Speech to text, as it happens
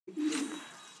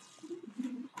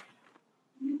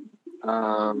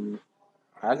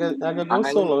I could go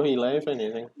solo healer if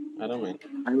anything. I don't mind.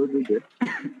 I would do good.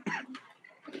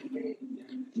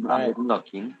 Alright. I'm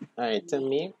looking. Alright, to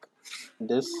make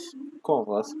this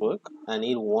Corvus work, I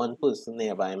need one person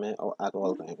nearby me at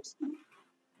all times.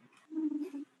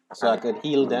 So I could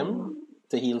heal them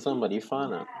to heal somebody far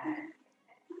now.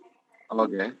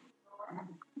 Okay.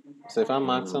 So if I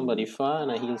mark somebody far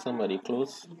and I heal somebody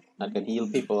close, I could heal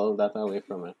people that are away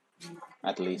from it.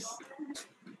 At least.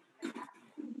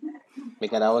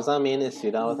 Because that was our main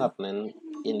issue that was happening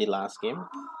in the last game.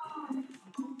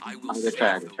 I'm gonna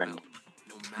try. No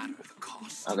matter the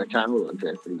cost. I'm gonna try and roll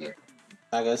for you.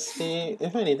 I guess stay,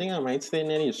 if anything, I might stay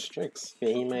near these Strix.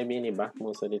 He might be in the back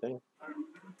most of the time.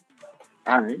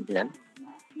 Alright, yeah.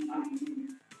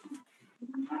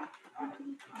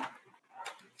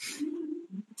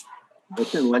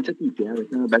 Listen, once a teacher,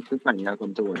 I'm back to find out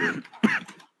come to one.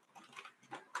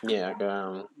 Yeah, I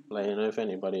can let you know if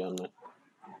anybody on there.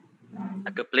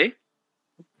 I could play?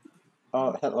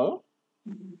 Oh, hello?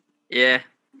 Yeah.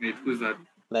 Wait, who's that?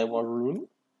 Like Warun?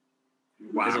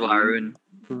 Wow. It's Warun.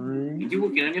 Did you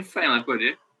working on your final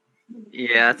project?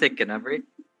 Yeah, taking a break.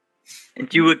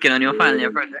 And you working on your final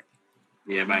year project?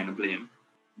 Yeah, buying a plane.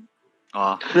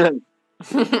 Oh.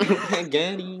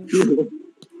 Gary.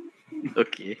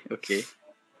 Okay.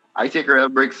 I take real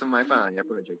breaks from my final year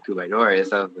project too, like, don't worry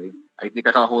yourself. Like, I think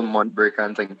I can hold 1 month break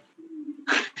and thing.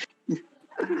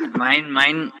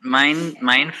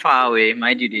 Mine far away.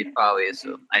 My due date far away,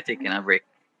 so I taking a break.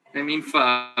 I mean,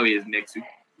 far away is next week.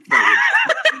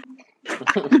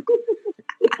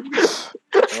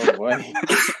 Oh boy.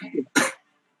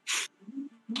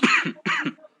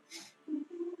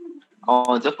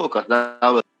 Oh, just focus. That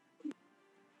was...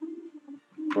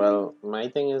 Well, my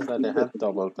thing is that they have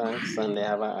double tanks and they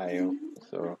have an IO,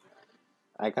 so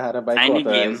I got to buy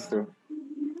quarters too.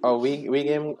 Oh, we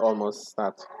game almost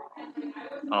start.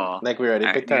 Oh. Like we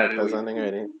already picked characters and thing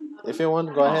already. If you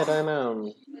want, go ahead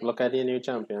and look at the new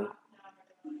champion.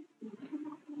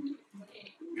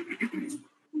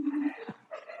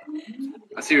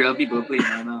 I see real people playing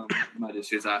on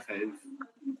Magistrates Archive.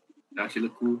 That actually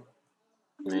look cool.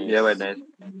 Nice. Yeah, but nice.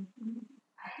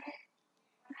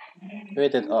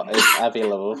 Wait, it's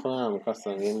available for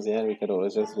custom games. Yeah, we could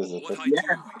always just visit it.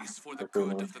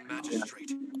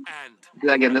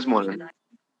 Yeah, again this morning.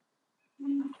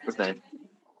 That's nice.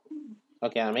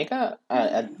 Okay, I'll make a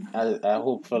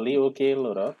hopefully okay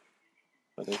load up.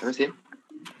 Let me see.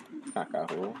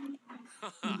 Kakaho.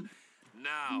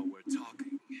 Now we're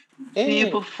talking. Hey.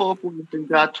 People 4%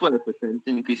 got 12%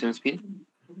 increase in speed.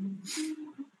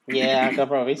 Yeah, I could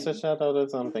probably switch that out or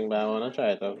something, but I want to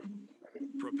try it out.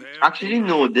 Actually,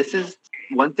 no, this is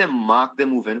once they mark the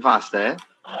moving faster,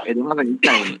 I don't have any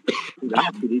time. That's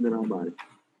actually not bad.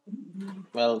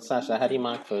 Well, Sasha, how do you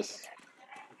mark first?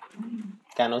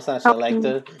 Can Sasha like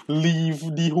to leave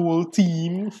the whole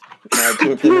team? I'm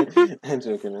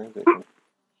joking.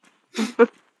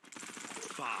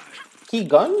 He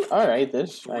gone? Alright,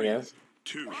 ish, I guess.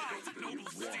 2, 1.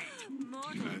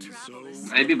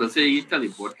 I people say you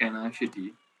teleport kind of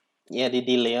shitty. Yeah, the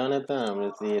delay on it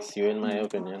is the issue in my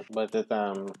opinion. But it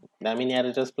that means you have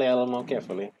to just play a little more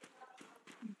carefully.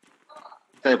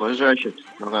 Teleport is very shit,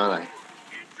 not gonna lie.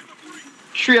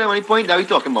 Sure, at any point that we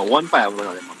talking about 1 fire over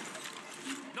another.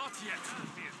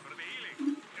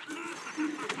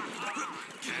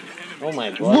 Oh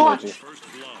my god, what?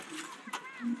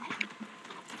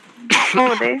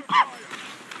 Oh, they.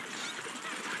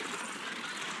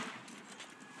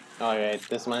 Alright,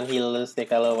 this man heals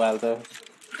take a little while though.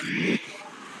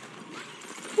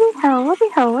 What the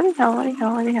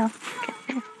hell?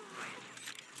 Okay.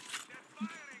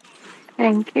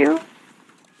 Thank you.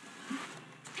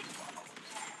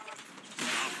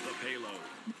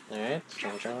 Alright,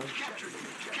 control.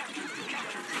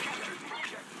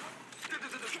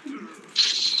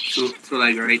 So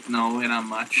like right now in a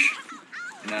match,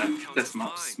 in a test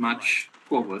match,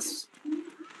 Corvus,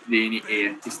 they're in the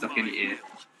air, he's stuck in the air.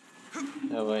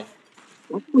 Oh boy.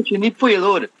 What's pushing it for your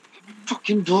load?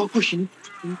 Fucking dog pushing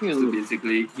it. So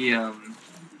basically, he's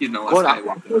now a God,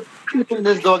 Skywalker. Clipping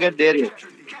this dog at there yet.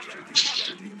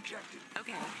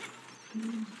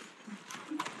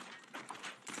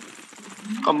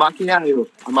 Come back here, you.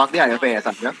 I'm back there, for you,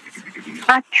 yeah?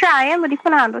 I'm trying, but it's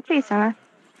not the case, huh?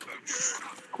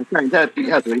 I'm trying to help you,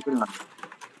 but it's not.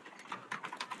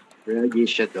 Really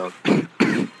shit, dog.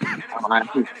 I'm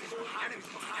happy.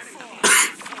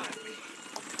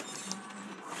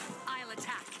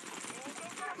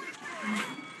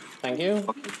 Thank you.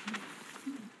 Okay.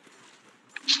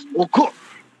 Oh, cool.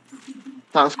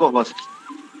 Thanks, Corvus.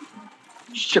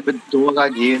 Stupid dog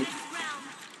again.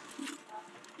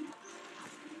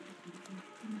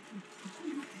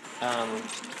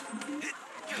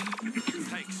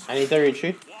 I need to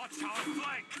retreat.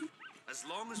 As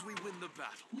long as we win the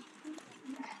battle.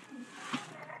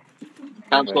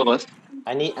 Can't score us.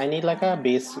 I need like a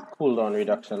base cooldown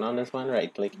reduction on this one.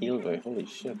 Right click heal boy. Holy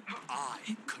shit.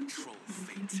 I control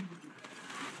fate.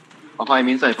 Oh, I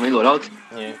mean, sorry for me loadout.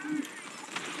 Yeah.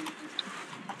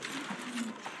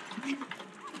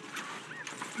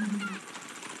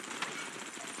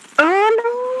 Oh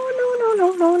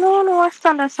no!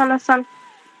 Stun.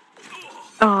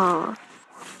 Oh,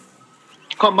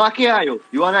 Come back here, you.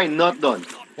 You and I not done.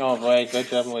 Oh boy, good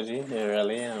job, Moji. You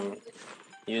really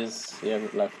use your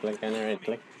left click and your right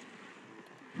click.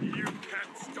 You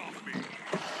can't stop me.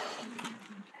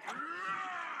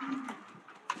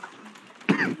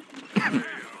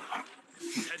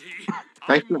 Steady.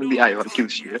 Right in the eye, I'll kill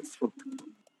shit.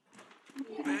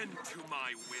 Bend to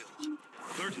my will.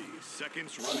 30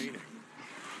 seconds remaining.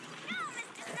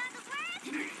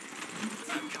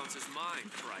 That counts as mine,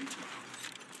 right?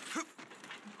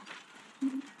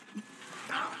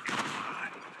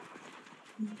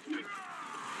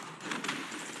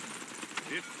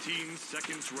 15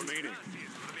 seconds remaining.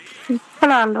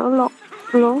 Fernando,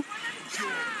 low.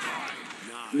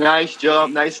 Nice job,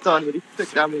 nice stun. Very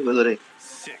quick damage with it.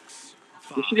 6,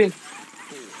 You 5, shooting?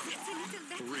 4,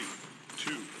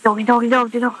 3, 2,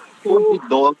 Dog. Oh, the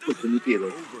dog put in the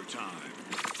table. overtime.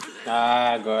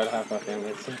 Ah, good. Half of him.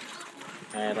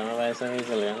 I don't know why some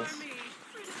resilience.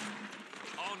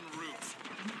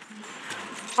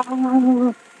 En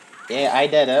route. Yeah, I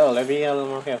did it. I'll be a little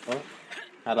more careful.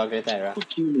 I don't get that.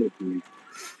 Fuck you, mate.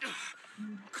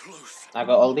 Close. I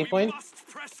got all the point. Must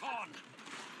press on.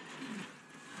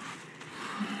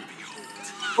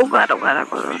 Oh god. The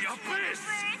abyss.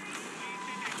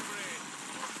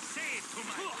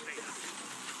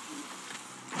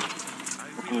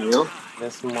 You?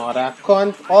 This mother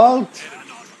can't alt.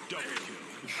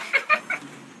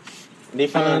 The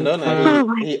Fernando,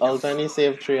 now he alt and he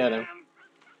saved 3 of them.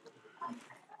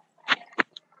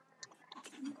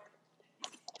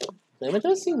 Let me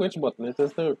just see which button it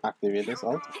is to activate this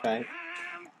alt. Okay.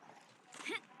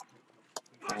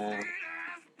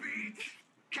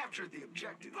 Captured the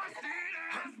objective.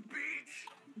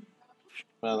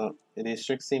 Well, the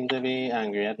district seem to be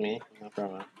angry at me. No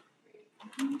problem.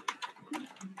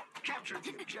 Captured the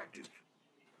objective.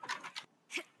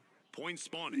 Point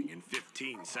spawning in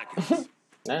 15 seconds.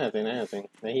 Nothing.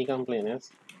 Then he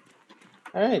complains.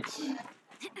 Alright.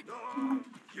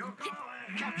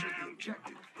 Captured the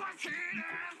objective.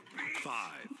 5,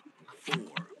 4,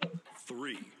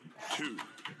 3, 2,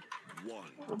 1.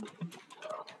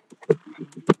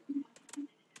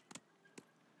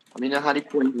 I mean, I had it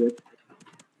point with.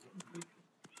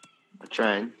 I'm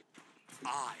trying.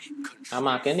 I I'm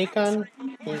marking the can.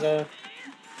 He's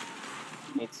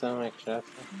need some extra.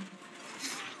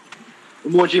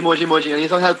 Emoji. I need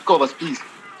some help, Corvus, please.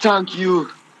 Thank you.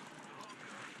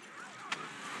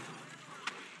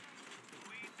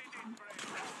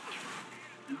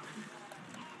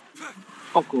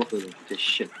 Of course, this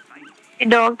shit. The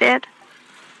dog dead.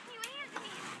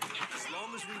 As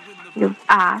long as we win the You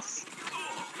ass.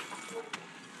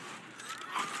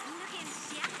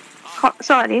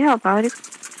 Sorry, help out.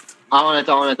 I want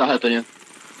it, I'm helping you.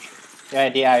 Yeah,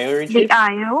 the IO The retreat.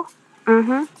 IO.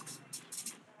 Mm-hmm.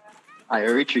 I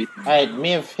retreat. Alright,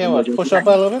 Maeve, here what? Push up a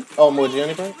little bit. Oh, Moji on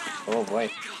the point. Oh boy.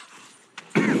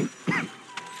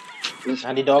 Yes.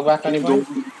 And the dog back on the point.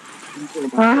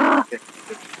 Ah,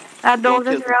 that dog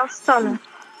is real stunner.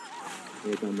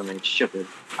 Shut it.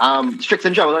 Strix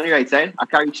and Trouble on your right side. I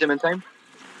can't reach them in time.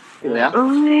 Yeah.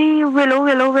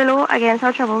 Willow. Against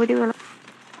our trouble with the Willow.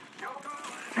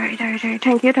 Alright.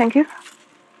 Thank you.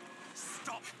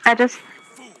 I just...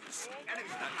 fools.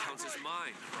 That counts as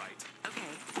mine, right?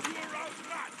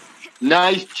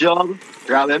 Nice job.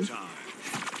 Grab him. Time.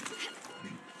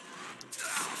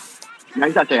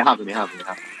 Nice actually. I have him.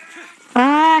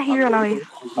 Ah, he ran away.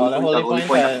 Oh, the holy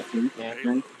point. Yeah.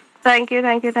 Nice. Thank you.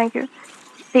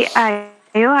 The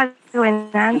IO has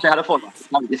going on. I had a phone.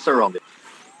 It's surrounded.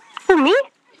 Who, me?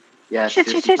 Yes. Shit.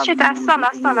 That's son. Yes.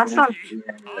 I'm not done.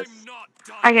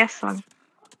 I guess son.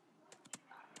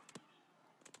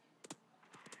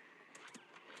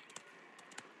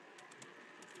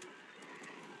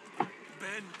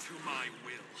 Bend to my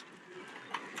will.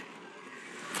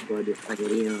 Good. I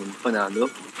get Fernando.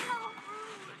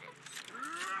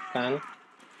 Can.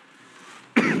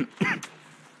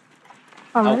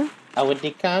 Coming. I would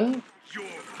the can. Your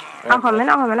I'm coming.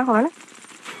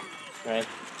 Right.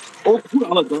 Oh, I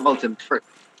was going to ult him first.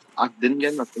 I didn't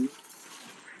get nothing.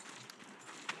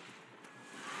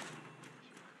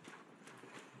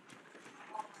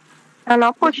 I'm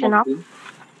not pushing up.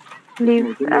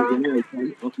 Leave. Okay,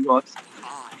 of yours. I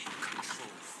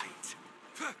control fate.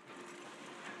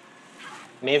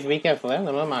 Maeve, be careful, I'm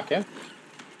gonna mark you.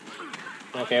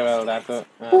 Okay, well, that's it.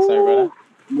 Sorry, brother.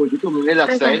 Moji coming in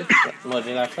left side.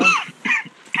 Moji left side.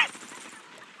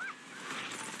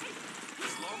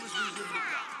 As long as we win the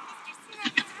battle.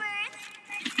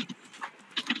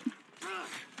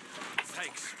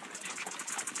 Thanks.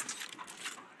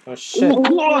 Oh, shit.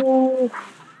 Oh,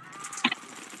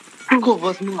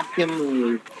 Corvus mark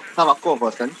him. Have a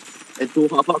Corvus, then. It do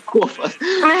have a Corvus.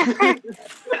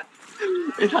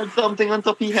 It had something on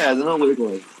top of his head. I don't know where it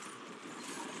was.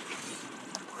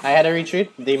 I had a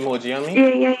retreat. The emoji on me.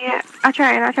 Yeah. I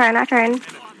trying.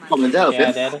 Come and help Okay,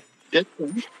 I him. did. Yes,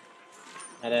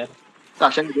 I did.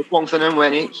 Sasha, you punks on him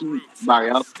when he barry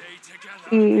up. Stay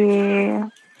together.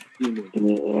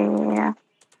 Yeah.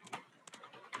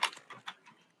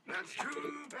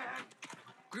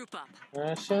 Group up.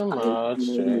 That's your mouth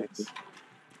straight.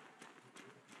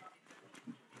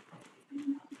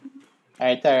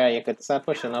 Alright, Tara, you could start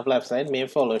pushing up left side.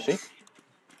 Maeve follow she.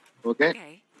 Okay?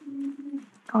 Okay.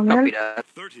 Come Copy on. that.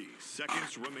 30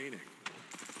 seconds remaining.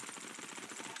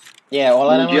 Yeah, all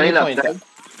of them Moji on the left point. side.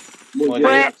 Moji Moji.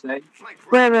 left side.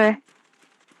 Where?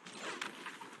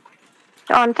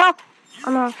 On top.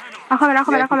 Oh no. I'm coming.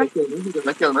 He's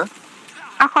gonna kill me.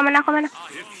 I'm coming.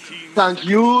 Thank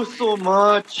you so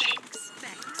much.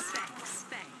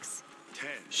 Thanks. 10.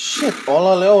 Shit, all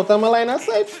of the out of my line of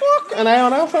sight. Fuck, and I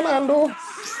on a Fernando.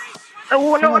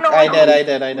 Oh no. Fuck, I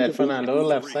did. Fernando,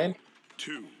 left side.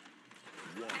 2.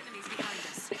 1.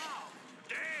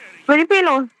 Where the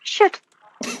payload? Shit.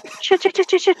 You are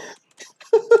outmatched.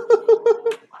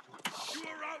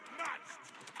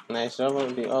 Nice job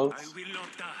of the ult. I will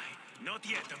not die. Not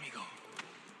yet, amigo.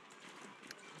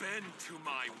 Bend to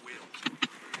my will.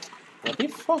 What the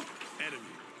fuck?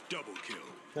 Enemy double kill.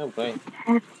 No boy.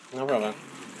 No problem.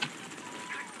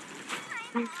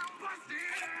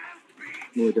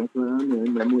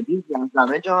 Moji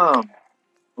damage.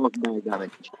 Oh, bad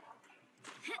damage.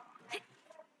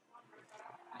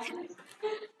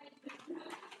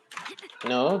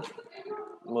 No.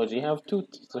 Moji have tooth,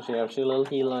 so she have she little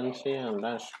heal and she and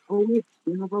dash. Oh, wait.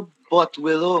 We have a butt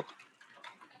willow.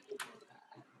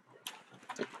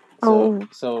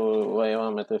 So why you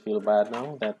want me to feel bad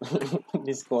now that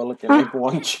this score looking like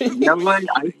 1-3? Yeah, man,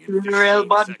 I feel real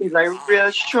bad because I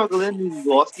really struggling. We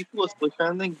lost the first push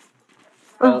and thing.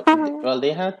 Well,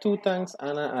 they had 2 tanks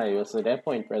and an IO, so their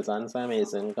point presence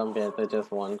amazing compared to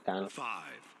just 1 can. 5.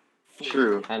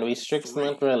 True. And we Strix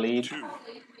not really. 2.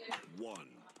 1.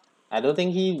 I don't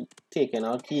think he taking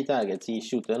out key targets. He's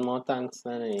shooting more tanks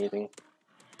than anything.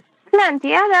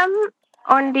 Plenty of them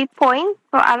on the point,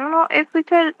 so I don't know if we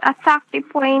could attack the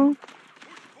point.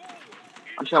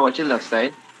 I shall watch your left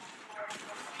side.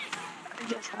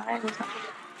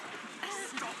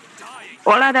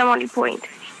 All of them on the point.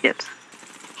 Shit.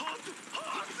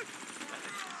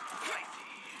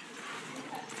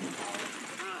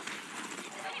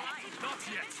 Not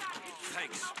yet.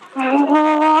 Thanks.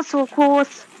 Oh, so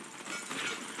close.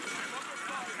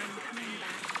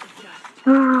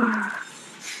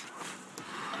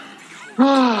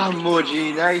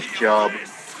 Moji, nice job.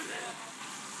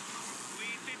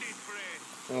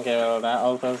 Okay, well, that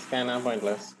ult was kinda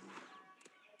pointless.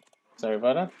 Sorry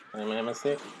about that. I made a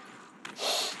mistake.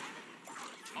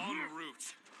 En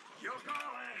route.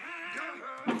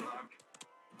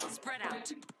 Spread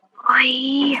out.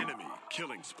 Oi. Enemy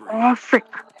killing spree. Oh, frick.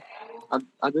 I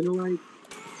don't know why. Bend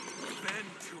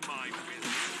to my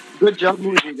will. Good job,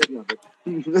 Moji. Good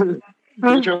job.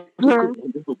 Good job.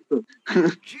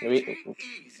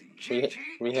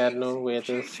 We had no way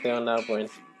to stay on that point.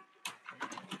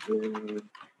 I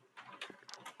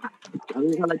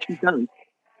don't have like 2 times.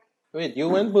 Wait, you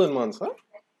went Burn Monster?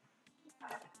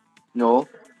 No.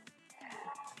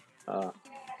 I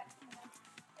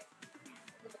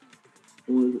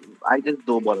just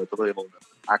don't bother to worry about that.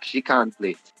 Actually can't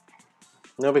play.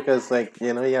 No, because like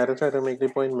you had to try to make the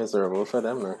point miserable for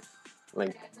them, no?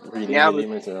 Like really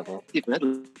miserable.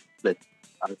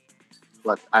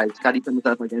 But I can't defend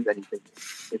myself against anything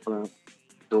if I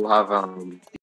don't have